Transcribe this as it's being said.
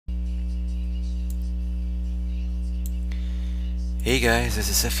Hey guys, this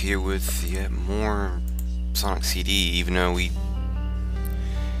is Seth here with yet more Sonic CD, even though we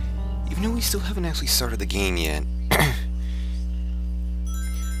still haven't actually started the game yet.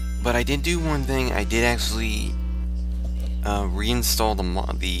 But I did do one thing. I did actually reinstall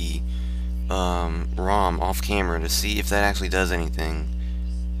the ROM off camera to see if that actually does anything.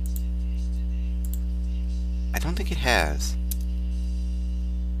 I don't think it has.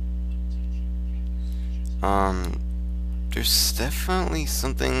 There's definitely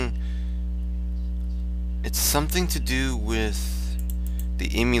something. It's something to do with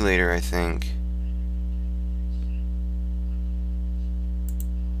the emulator, I think.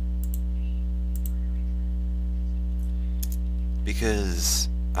 Because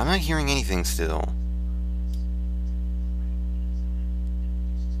I'm not hearing anything still.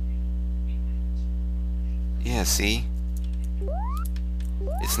 Yeah, see?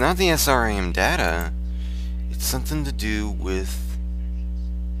 It's not the SRAM data. It's something to do with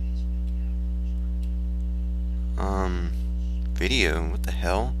video. What the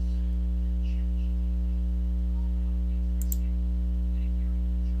hell?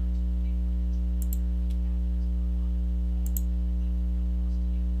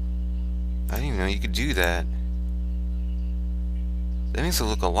 I didn't even know you could do that. That makes it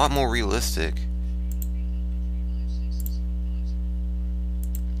look a lot more realistic.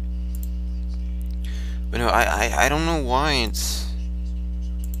 But no, I don't know why it's...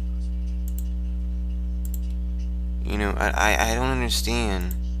 I don't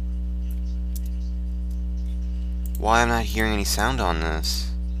understand why I'm not hearing any sound on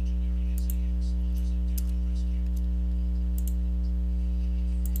this.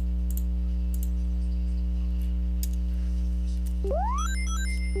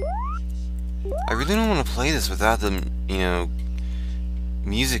 I really don't want to play this without the,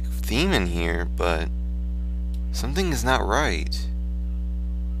 music theme in here, but something is not right.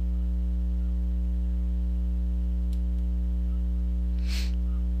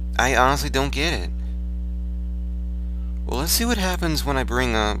 I honestly don't get it. Well, let's see what happens when I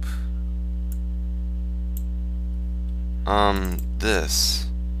bring up this.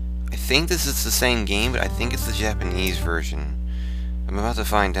 I think this is the same game, but I think it's the Japanese version. I'm about to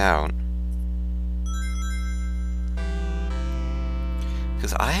find out.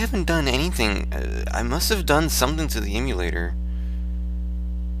 Because I haven't done anything. I must have done something to the emulator.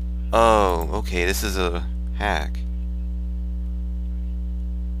 Oh, okay, this is a hack.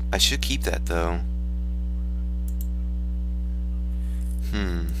 I should keep that, though.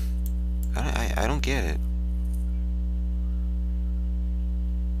 I don't get it.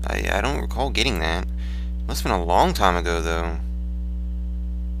 I don't recall getting that. Must have been a long time ago, though.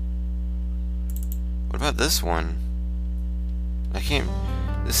 What about this one? I can't...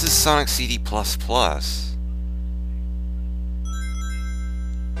 This is Sonic CD++.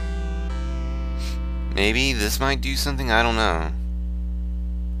 Maybe this might do something? I don't know.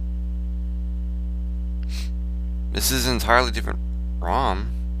 This is an entirely different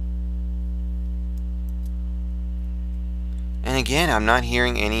ROM. And again, I'm not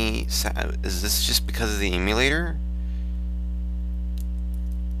hearing any sound. Is this just because of the emulator?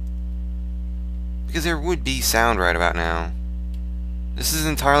 Because there would be sound right about now. This is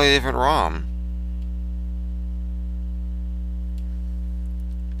an entirely different ROM.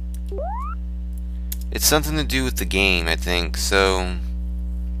 It's something to do with the game, I think, so...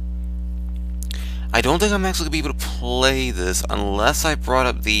 I don't think I'm actually going to be able to play this unless I brought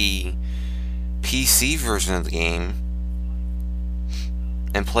up the PC version of the game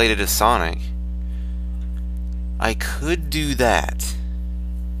and played it as Sonic. I could do that.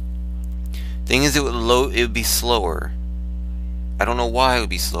 Thing is, it would be slower. I don't know why it would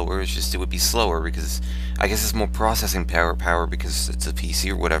be slower. It's just it would be slower because I guess it's more processing power because it's a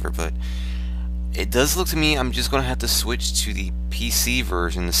PC or whatever. But it does look to me I'm just going to have to switch to the PC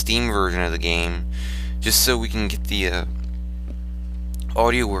version, the Steam version of the game, just so we can get the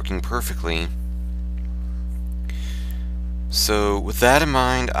audio working perfectly. So with that in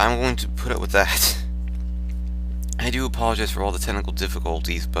mind, I'm going to put up with that. I do apologize for all the technical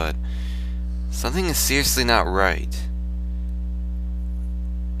difficulties, but something is seriously not right.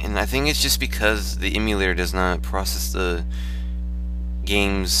 And I think it's just because the emulator does not process the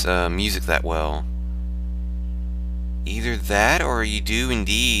game's music that well. Either that, or you do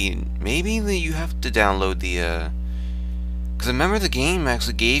indeed. Maybe you have to download the... Because I remember the game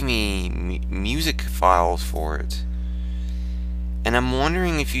actually gave me music files for it. And I'm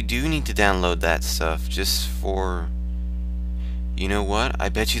wondering if you do need to download that stuff just for... You know what? I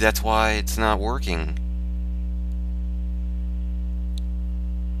bet you that's why it's not working.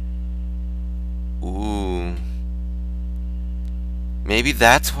 Ooh. Maybe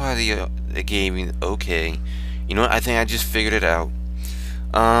that's why it gave me okay. You know what? I think I just figured it out.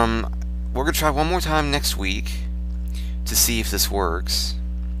 We're gonna try one more time next week to see if this works.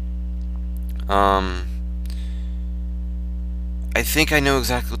 I think I know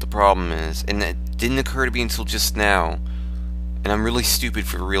exactly what the problem is, and it didn't occur to me until just now. And I'm really stupid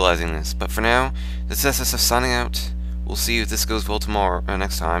for realizing this. But for now, this is SSF signing out. We'll see if this goes well tomorrow,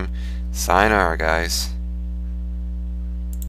 next time. Sayonara, guys.